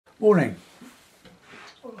Morning.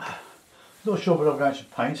 Not sure what I'm going to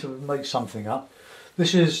paint, I'll make something up.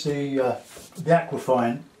 This is the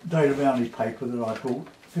Aquafine daily rounded paper that I bought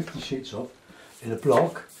 50 sheets of in a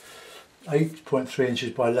block, 8.3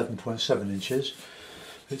 inches by 11.7 inches.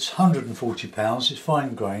 It's £140, it's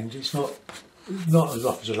fine grained, it's not as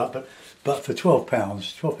rough as I like, but for £12,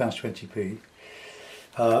 £12.20p,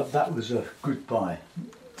 that was a good buy.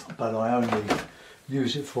 But I only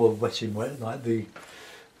use it for wetting wet, like the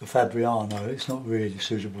Fabriano. It's not really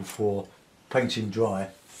suitable for painting dry.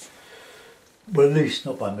 Well, at least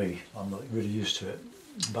not by me, I'm not really used to it.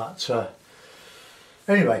 But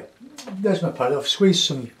anyway, there's my palette. I've squeezed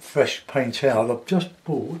some fresh paint out. I've just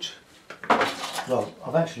bought, well,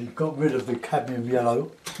 I've actually got rid of the cadmium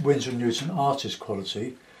yellow Winsor & Newton artist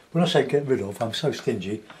quality. When I say get rid of, I'm so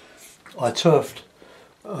stingy. I turfed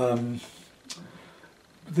the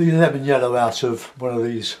lemon yellow out of one of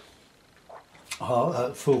these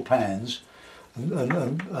full pans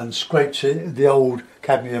and scraped the old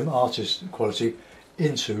cadmium artist quality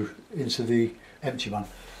into the empty one.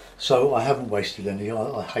 So I haven't wasted any.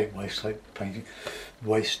 I hate waste, hate painting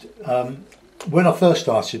waste. When I first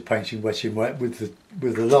started painting wet in wet with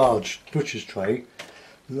the large butcher's tray,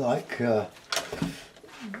 like the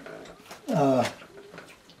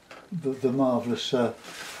marvellous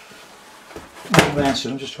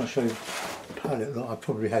Ransom, I'm just trying to show you a palette that I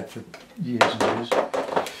probably had for years and years.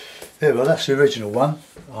 There, well, that's the original one.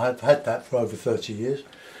 I've had that for over 30 years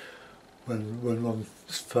when Ron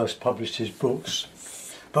first published his books.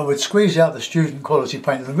 But we'd squeeze out the student quality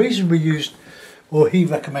paint. The reason we used, or he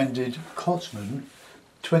recommended, Cotsman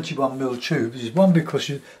 21mm tubes is one, because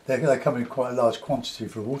they come in quite a large quantity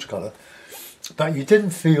for a watercolour, but you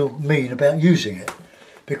didn't feel mean about using it,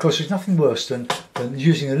 because there's nothing worse than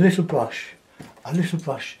using a little brush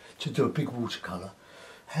to do a big watercolour.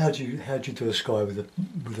 How do you do a sky with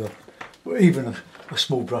even a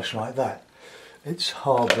small brush like that? It's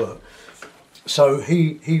hard work. So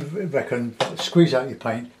he reckoned squeeze out your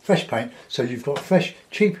paint, fresh paint, so you've got fresh,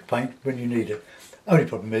 cheap paint when you need it. Only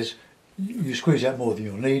problem is you squeeze out more than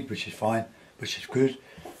you'll need, which is fine, which is good,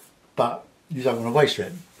 but you don't want to waste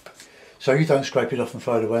it. So you don't scrape it off and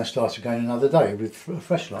throw it away and start again another day with a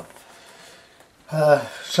fresh lot.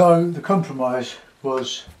 So the compromise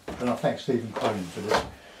was, and I thank Stephen Cronin for this,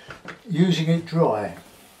 using it dry,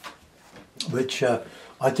 which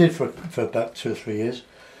I did for about 2 or 3 years.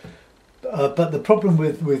 But the problem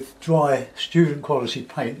with dry student quality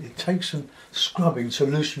paint, it takes some scrubbing to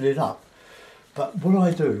loosen it up. But what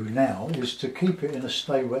I do now is to keep it in a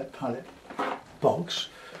stay wet palette box,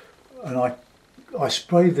 and I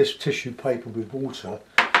spray this tissue paper with water,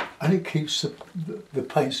 and it keeps the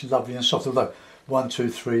paints lovely and soft. Although 1, 2,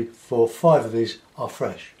 3, 4, 5 of these are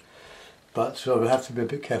fresh, but so I have to be a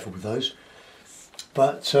bit careful with those.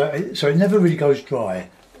 But so it never really goes dry.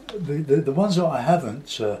 The ones that I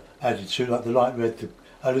haven't added to, like the light red, the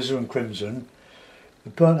alizarin crimson, the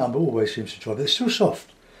burnt umber always seems to dry, but they're still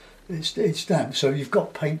soft. It's damp, so you've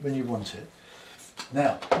got paint when you want it.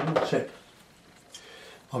 Now, a little tip.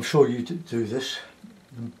 I'm sure you do this.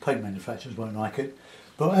 The paint manufacturers won't like it,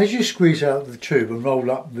 but as you squeeze out the tube and roll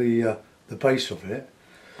up the base of it,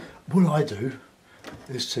 what I do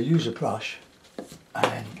is to use a brush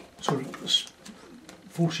and sort of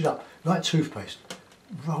force it up like toothpaste.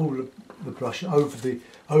 Roll the brush over the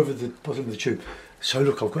bottom of the tube. So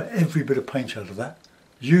look, I've got every bit of paint out of that.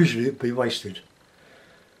 Usually it'd be wasted.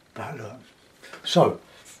 But look. So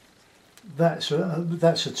that's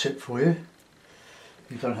a tip for you.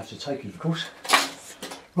 You don't have to take it, of course.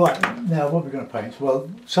 Right, now what are we going to paint? Well,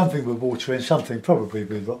 something with water in, something probably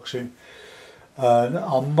with rocks in.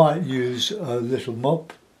 I might use a little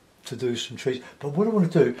mop to do some trees. But what I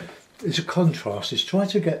want to do is a contrast. Is try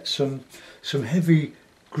to get some heavy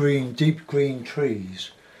green, deep green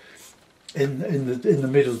trees in the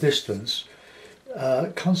middle distance.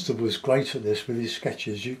 Constable was great at this with his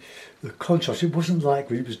sketches. The contrast, it wasn't light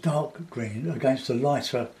green, it was dark green against a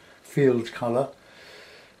lighter field colour.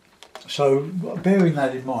 So bearing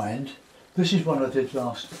that in mind, this is one I did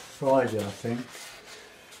last Friday, I think,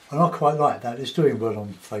 and I quite like that. It's doing well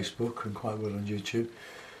on Facebook and quite well on YouTube.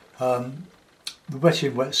 The wet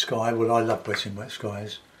in wet sky, well, I love wet in wet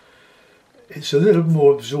skies. It's a little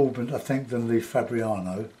more absorbent, I think, than the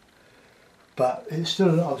Fabriano, but it's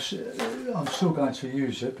still, I'm still going to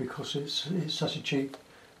use it because it's such a cheap,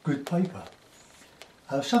 good paper.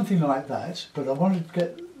 Something like that, but I wanted to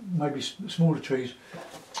get maybe smaller trees.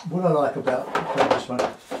 What I like about this one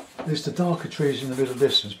is the darker trees in the middle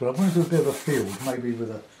distance, but I want to do a bit of a field, maybe with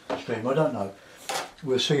a stream. I don't know.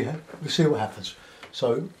 We'll see what happens.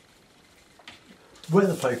 So wet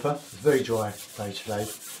the paper. It's a very dry day today.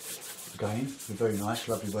 Again, very nice,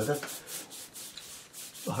 lovely weather.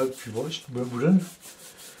 I hope you watched Wimbledon.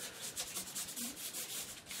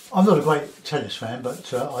 I'm not a great tennis fan,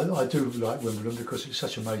 but I do like Wimbledon because it's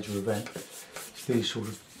such a major event. It's the sort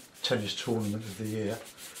of tennis tournament of the year.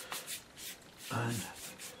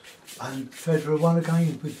 And Federer won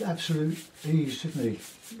again with absolute ease, didn't he?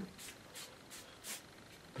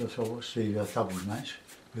 Plus I watched the doubles match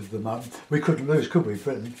with the mum. We couldn't lose, could we,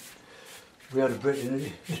 Britain? We had a Brit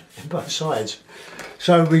in both sides.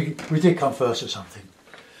 So we did come first at something.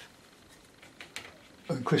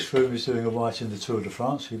 And Chris Froome is doing all right in the Tour de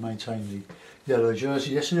France. He maintained the yellow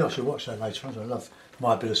jersey yesterday. I should watch that later on. I love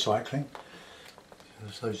my bit of cycling.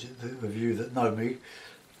 For those of you that know me,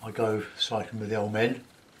 I go cycling with the old men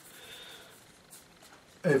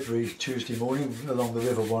every Tuesday morning along the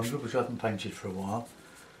River Wanderer, which I haven't painted for a while.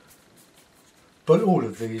 But all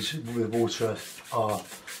of these with water are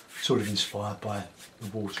sort of inspired by the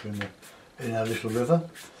water in our little river.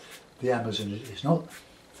 The Amazon is not.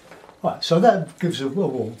 Right, so that gives a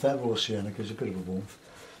warmth, that raw sienna gives a bit of a warmth.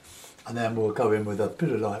 And then we'll go in with a bit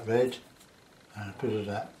of light red and a bit of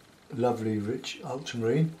that lovely rich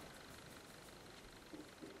ultramarine.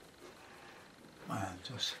 And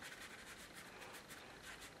just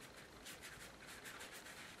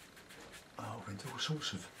into all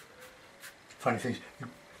sorts of funny things.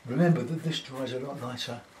 Remember that this dries a lot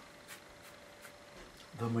lighter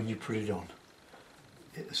than when you put it on.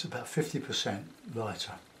 It's about 50%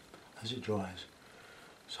 lighter as it dries.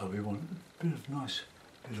 So we want a bit of nice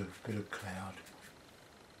bit of cloud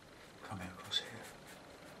coming across here.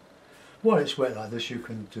 While it's wet like this, you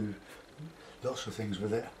can do lots of things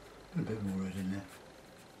with it. A bit more red in there.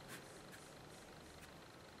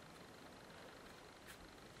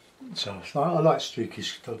 So I like streaky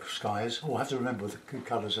skies. Oh, I have to remember the good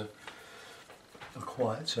colours are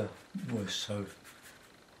quite moist. So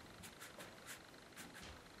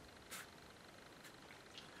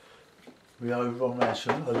we owe Ron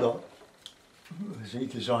Ransom a lot as he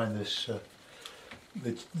designed this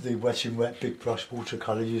the wet in wet big brush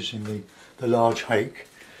watercolour using the large hake.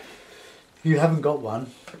 If you haven't got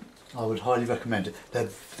one, I would highly recommend it.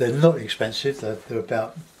 They're not expensive. They're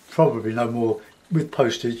about probably no more with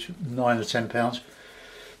postage, £9 or £10.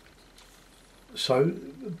 So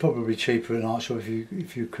probably cheaper in an art shop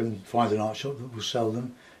if you can find an art shop that will sell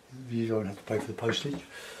them. You don't have to pay for the postage.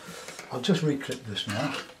 I'll just reclip this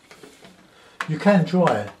now. You can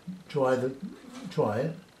dry it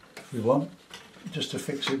if you want, just to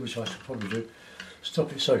fix it, which I should probably do.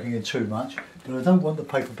 Stop it soaking in too much, but I don't want the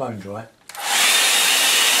paper bone dry.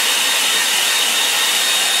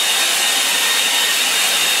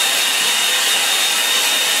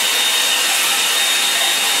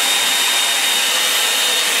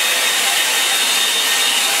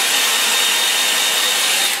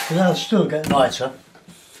 But that'll still get lighter.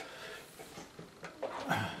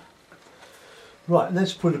 Right,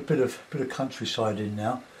 let's put a bit of countryside in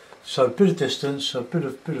now. So a bit of distance, a bit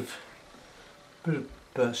of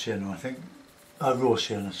burnt sienna, I think. Raw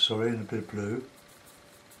sienna, sorry, and a bit of blue.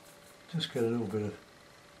 Just get a little bit of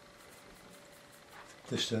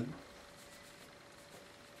distant.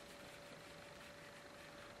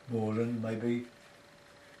 Moorland, maybe.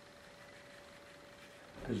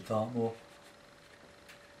 A bit of Dartmoor.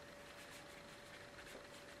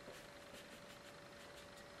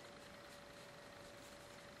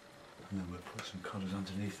 And then we'll put some colours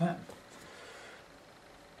underneath that.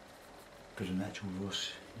 Bit of natural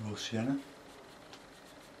raw sienna.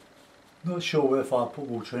 Not sure if I put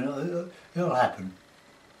water in it, it'll happen.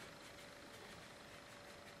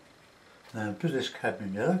 Now a bit of this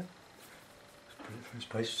cadmium yellow. Let's put it through its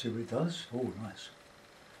paste, see what it does. Oh, nice.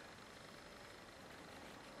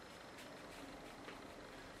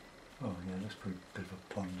 Oh yeah, let's put a bit of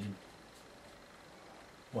a pond in.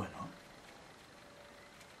 Why not?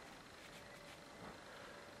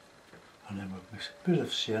 And then we'll mix a bit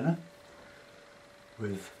of sienna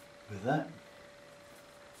with that.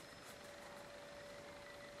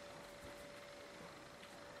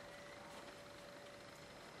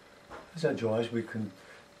 As that dries, we can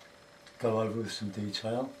go over with some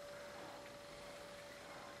detail.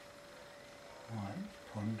 Right,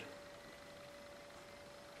 pond.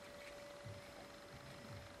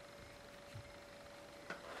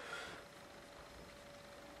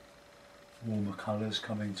 Warmer colours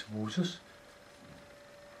coming towards us.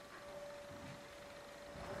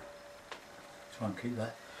 Try and keep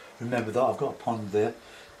that. Remember that I've got a pond there,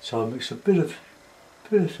 so I'll mix a bit of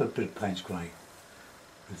Payne's grey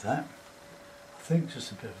with that. I think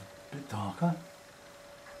just a bit darker.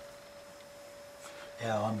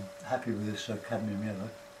 Yeah, I'm happy with this cadmium yellow.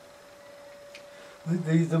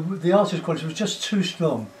 The artist quality was just too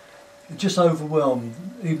strong. It just overwhelmed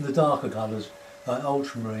even the darker colours like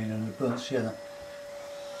ultramarine and the burnt sienna.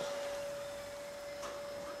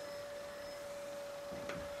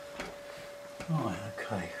 Right,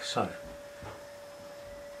 okay, so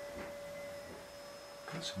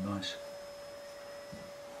got some nice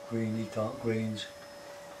greeny, dark greens.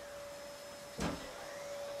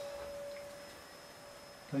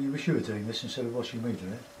 Don't you wish you were doing this instead of watching me do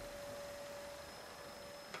it?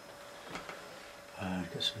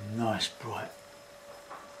 Get some nice bright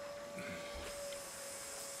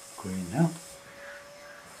green now.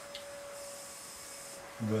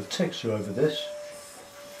 And with texture over this,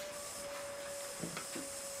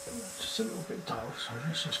 just a little bit dull, so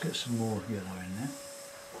let's just get some more yellow in there.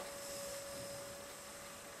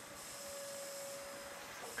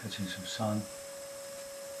 Getting some sun.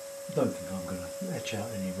 I don't think I'm going to etch out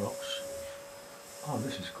any rocks. Oh,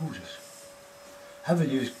 this is gorgeous. Haven't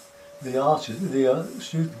used the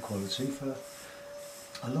student quality for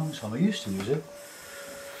a long time. I used to use it.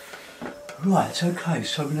 Right, okay,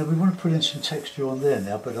 so now we want to put in some texture on there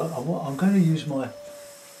now, but I'm going to use my,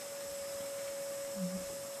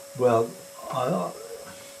 well,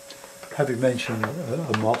 having mentioned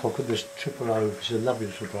a mop, I've got this 000, which is a lovely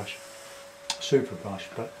little brush, super brush,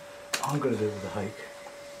 but I'm going to do it with a hake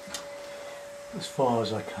as far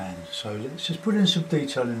as I can. So let's just put in some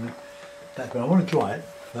detail in the background. I want to dry it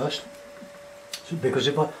first, because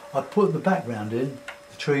if I put the background in,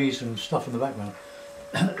 the trees and stuff in the background,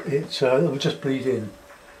 it will just bleed in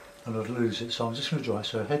and I'd lose it. So I'm just going to dry it.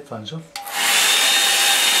 So headphones off.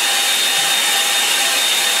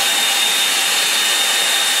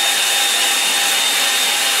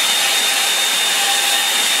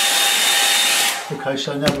 Okay,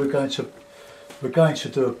 so now we're going to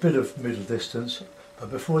do a bit of middle distance,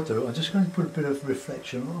 but before I do it, I'm just going to put a bit of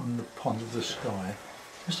reflection on the pond of the sky,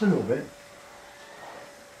 just a little bit,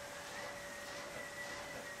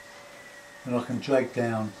 and I can drag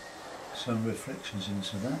down some reflections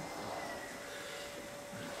into that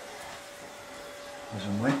as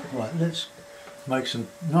and when. Right, let's make some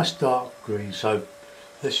nice dark green. So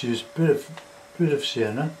let's use a bit of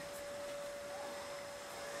sienna.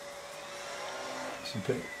 It's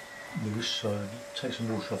a bit loose, so take some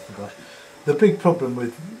water off the brush. The big problem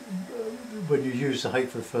with when you use the hake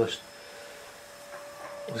for the first,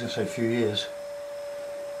 I was going to say few years,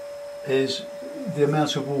 is the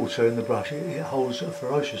amount of water in the brush. It holds a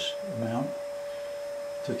ferocious amount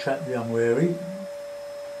to trap the unwary.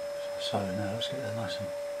 So now let's get that nice and,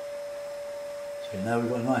 so now we've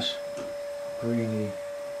got a nice greeny,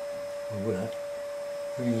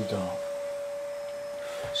 greeny dark.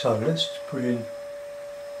 So let's put in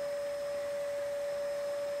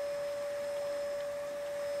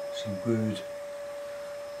some good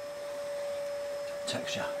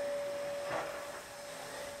texture.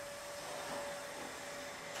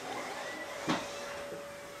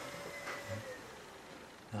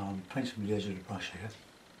 Now I'm painting the edge of the brush here.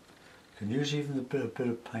 You can use even a bit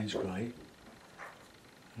of Payne's grey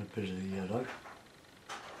and a bit of the yellow.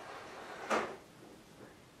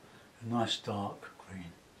 A nice dark green.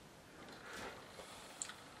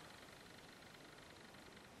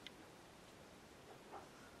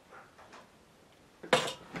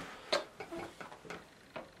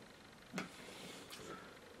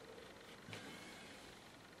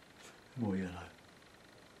 More yellow.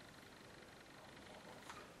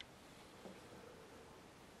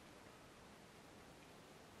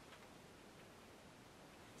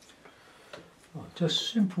 Oh,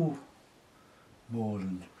 just simple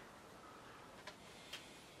moorland.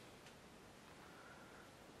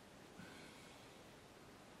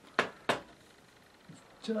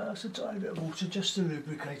 Just a tiny bit of water just to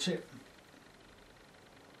lubricate it.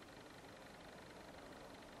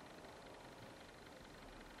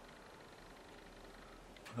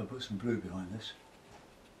 I'll put some blue behind this.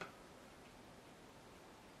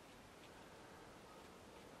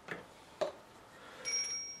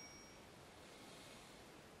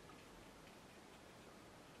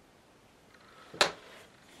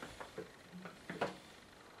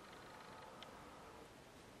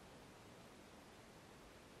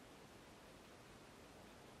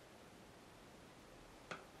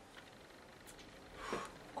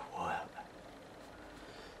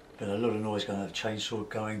 Been a lot of noise going on, a chainsaw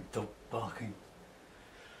going, dog barking.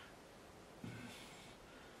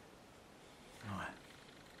 Right.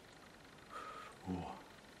 Oh,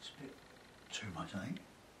 it's a bit too much, I think.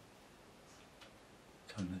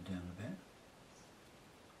 Tone that down a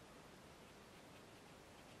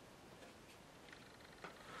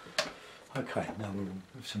bit. Okay, now we'll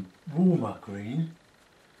have some warmer green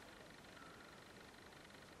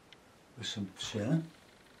with some sienna.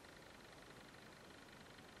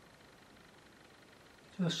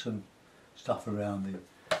 Just some stuff around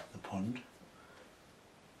the pond.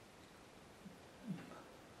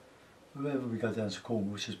 Wherever we go down to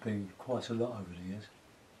Cornwall, which has been quite a lot over the years,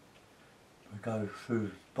 we go through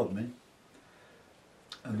Bodmin,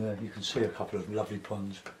 and you can see a couple of lovely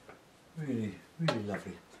ponds, really, really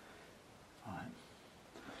lovely.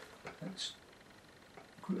 Right,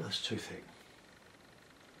 that's too thick.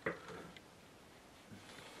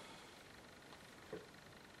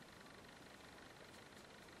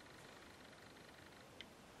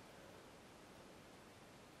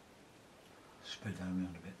 Spread that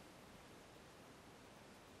around a bit.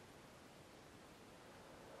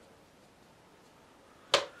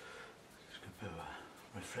 Just a bit of a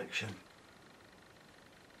reflection.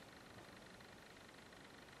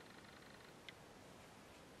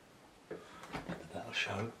 That'll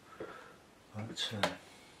show. But,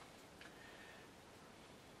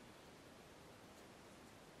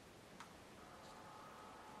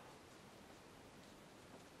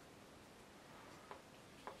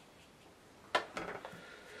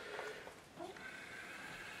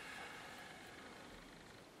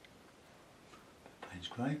 Payne's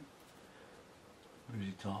grey,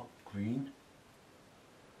 really dark green.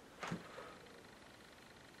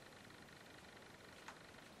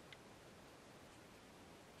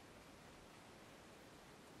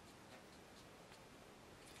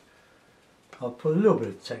 I'll put a little bit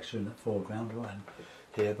of texture in the foreground right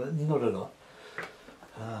here, but not a lot.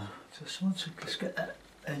 Just want to just get that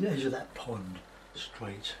edge of that pond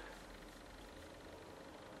straight.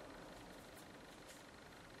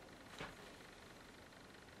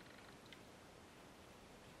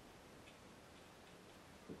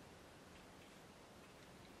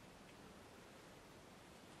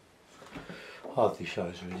 Hardly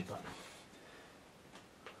shows really, but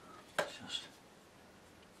just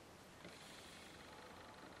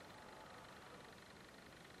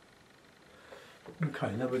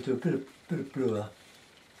okay. Now we'll do a bit of bluer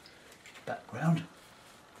background,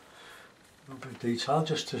 a little bit of detail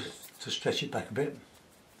just to stretch it back a bit.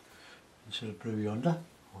 Instead of blue yonder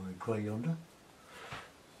or grey yonder.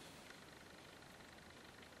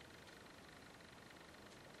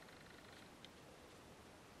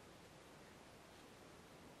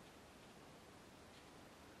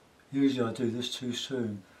 Usually I do this too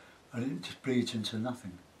soon and it just bleeds into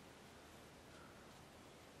nothing.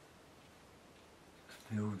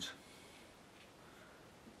 Fields.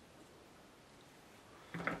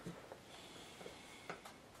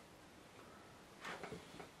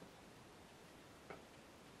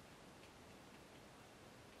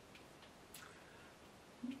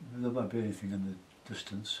 There won't be anything in the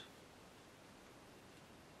distance.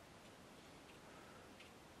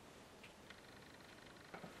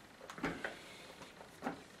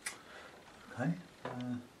 Okay,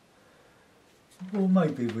 or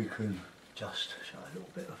maybe we can just show a little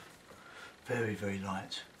bit of very, very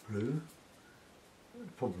light blue.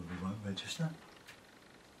 It probably won't register.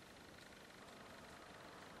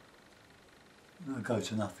 It'll go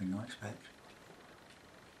to nothing, I expect.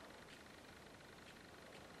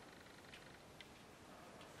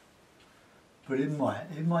 But it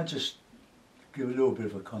might just give a little bit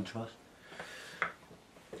of a contrast.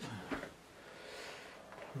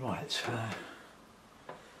 Right,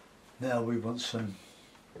 now we want some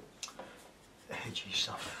edgy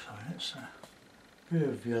stuff, so let's a bit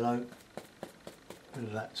of yellow, a bit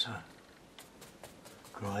of that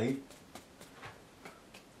grey.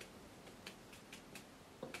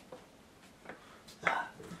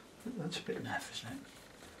 That's a bit naff, isn't it?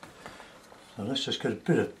 So let's just get a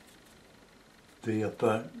bit of the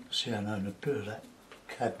burnt sienna and a bit of that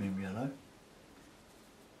cadmium yellow.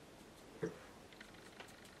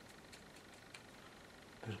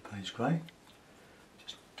 Bit of Payne's grey,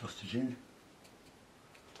 just dusted in.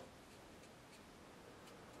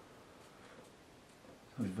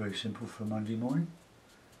 Something very simple for a Monday morning.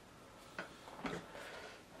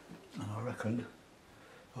 And I reckon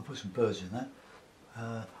I'll put some birds in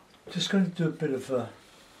that. Just going to do a bit of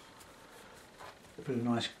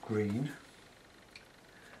nice green,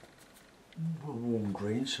 a warm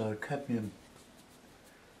green, so cadmium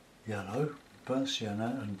yellow, burnt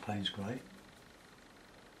sienna and Payne's grey.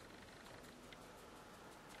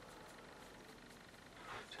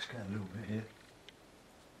 Just get a little bit here.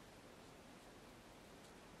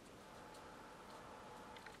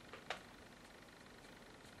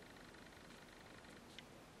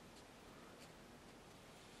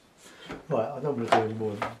 Right, I don't want to do any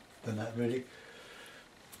more than that really.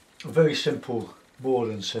 a very simple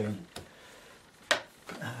moorland scene.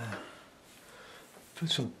 Put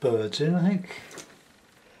some birds in, I think.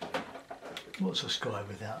 What's a sky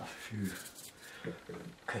without a few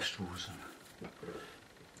kestrels and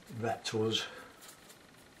raptors?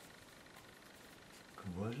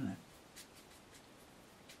 Good word, isn't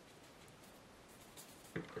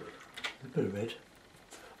it? A bit of red.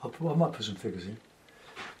 I might put some figures in.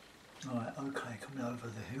 Alright, okay, coming over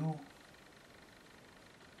the hill.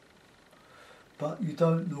 But you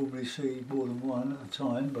don't normally see more than one at a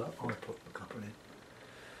time, but I'll put a couple in.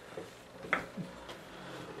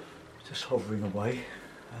 Just hovering away.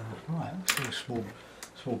 Right, let's do a small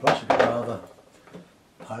brush. We've got another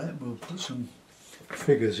palette. We'll put some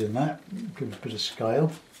figures in that. Give it a bit of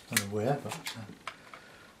scale. I don't know where, but.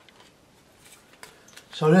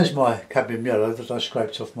 So there's my cadmium yellow that I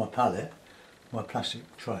scraped off my palette, my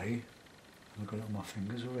plastic tray. I've got it on my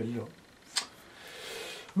fingers already. Look.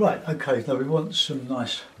 Right, okay, now we want some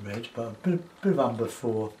nice red, but a bit of umber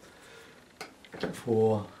for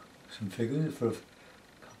some figures, for a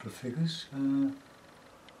couple of figures.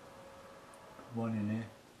 One in here.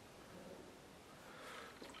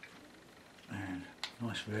 And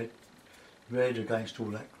nice red. Red against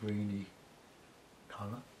all that greeny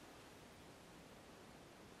colour.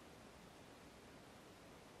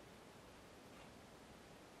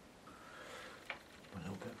 A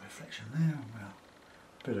little bit of reflection there. Well,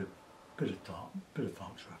 bit of dark, bit of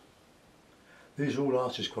ultra. These are all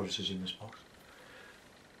artist qualities in this box.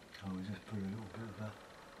 So we just put a little bit of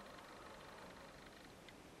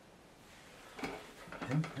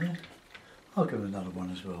him there. I'll give him another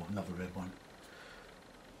one as well, another red one.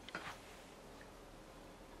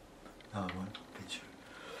 Another one, picture.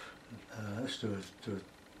 Let's do a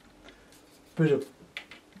bit of.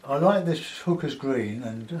 I like this hooker's green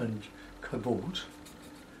and cobalt.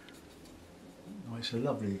 Oh, it's a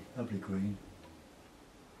lovely green.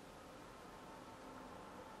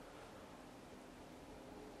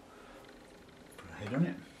 Put a head on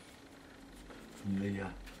it. From the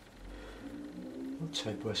what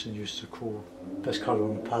Ted Wesson used to call best colour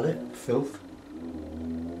on the palette, filth.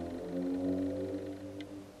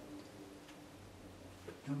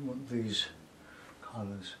 Don't want these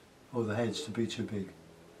colours or the heads to be too big.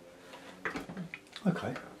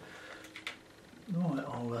 Okay. Right,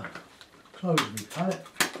 I'll close my palette.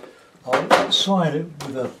 I'll sign it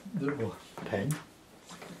with a little pen.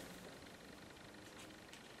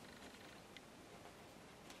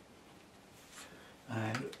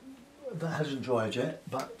 And that hasn't dried yet,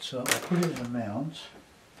 but I'll put it in a mount.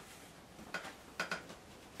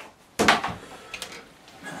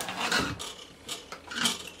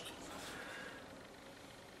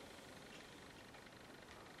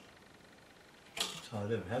 So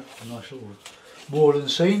there we have a nice little moorland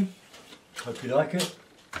scene. Hope you like it.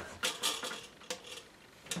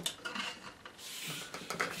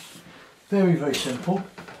 Very, very simple.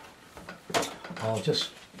 I'll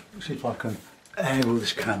just see if I can angle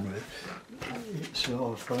this camera. It's, I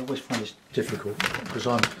always find it difficult because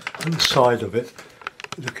I'm on the side of it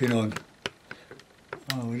looking on.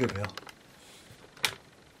 Oh, there we are.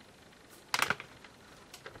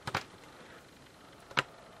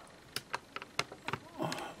 Oh,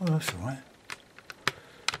 that's all right.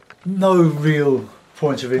 No real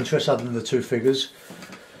point of interest other than the two figures,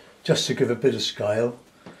 just to give a bit of scale.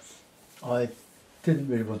 I didn't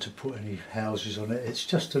really want to put any houses on it. It's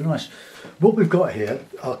just a nice. What we've got here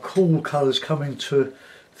are cool colours coming through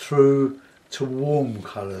to warm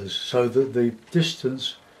colours, so that the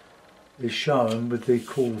distance is shown with the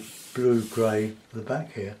cool blue grey at the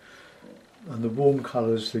back here, and the warm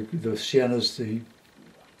colours, the siennas, the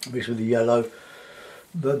mixed with the yellow,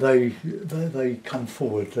 that they come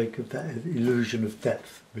forward. They give that illusion of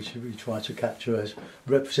depth, which we try to capture as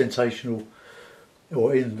representational,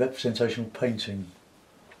 or in representational painting.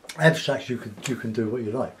 Abstract, you can do what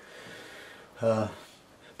you like,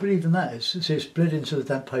 but even that, it's bled into the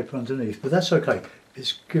damp paper underneath. But that's okay.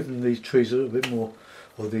 It's given these trees a little bit more,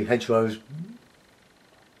 or the hedgerows,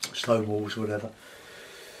 stone walls, whatever.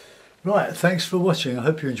 Right, thanks for watching. I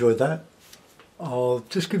hope you enjoyed that. I'll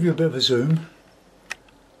just give you a bit of a zoom,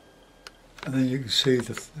 and then you can see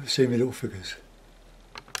my little figures.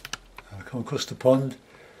 I come across the pond.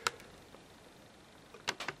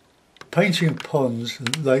 Painting in ponds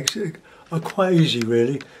and lakes are quite easy,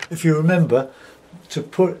 really, if you remember to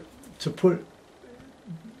put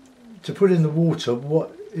in the water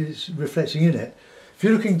what is reflecting in it. If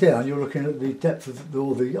you're looking down, you're looking at the depth of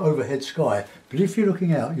the overhead sky. But if you're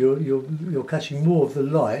looking out, you're catching more of the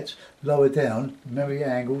light lower down, merry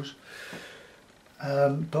angles.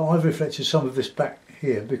 But I've reflected some of this back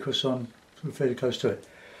here because I'm fairly close to it.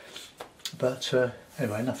 But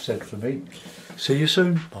anyway, enough said for me. See you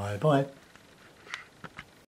soon. Bye bye.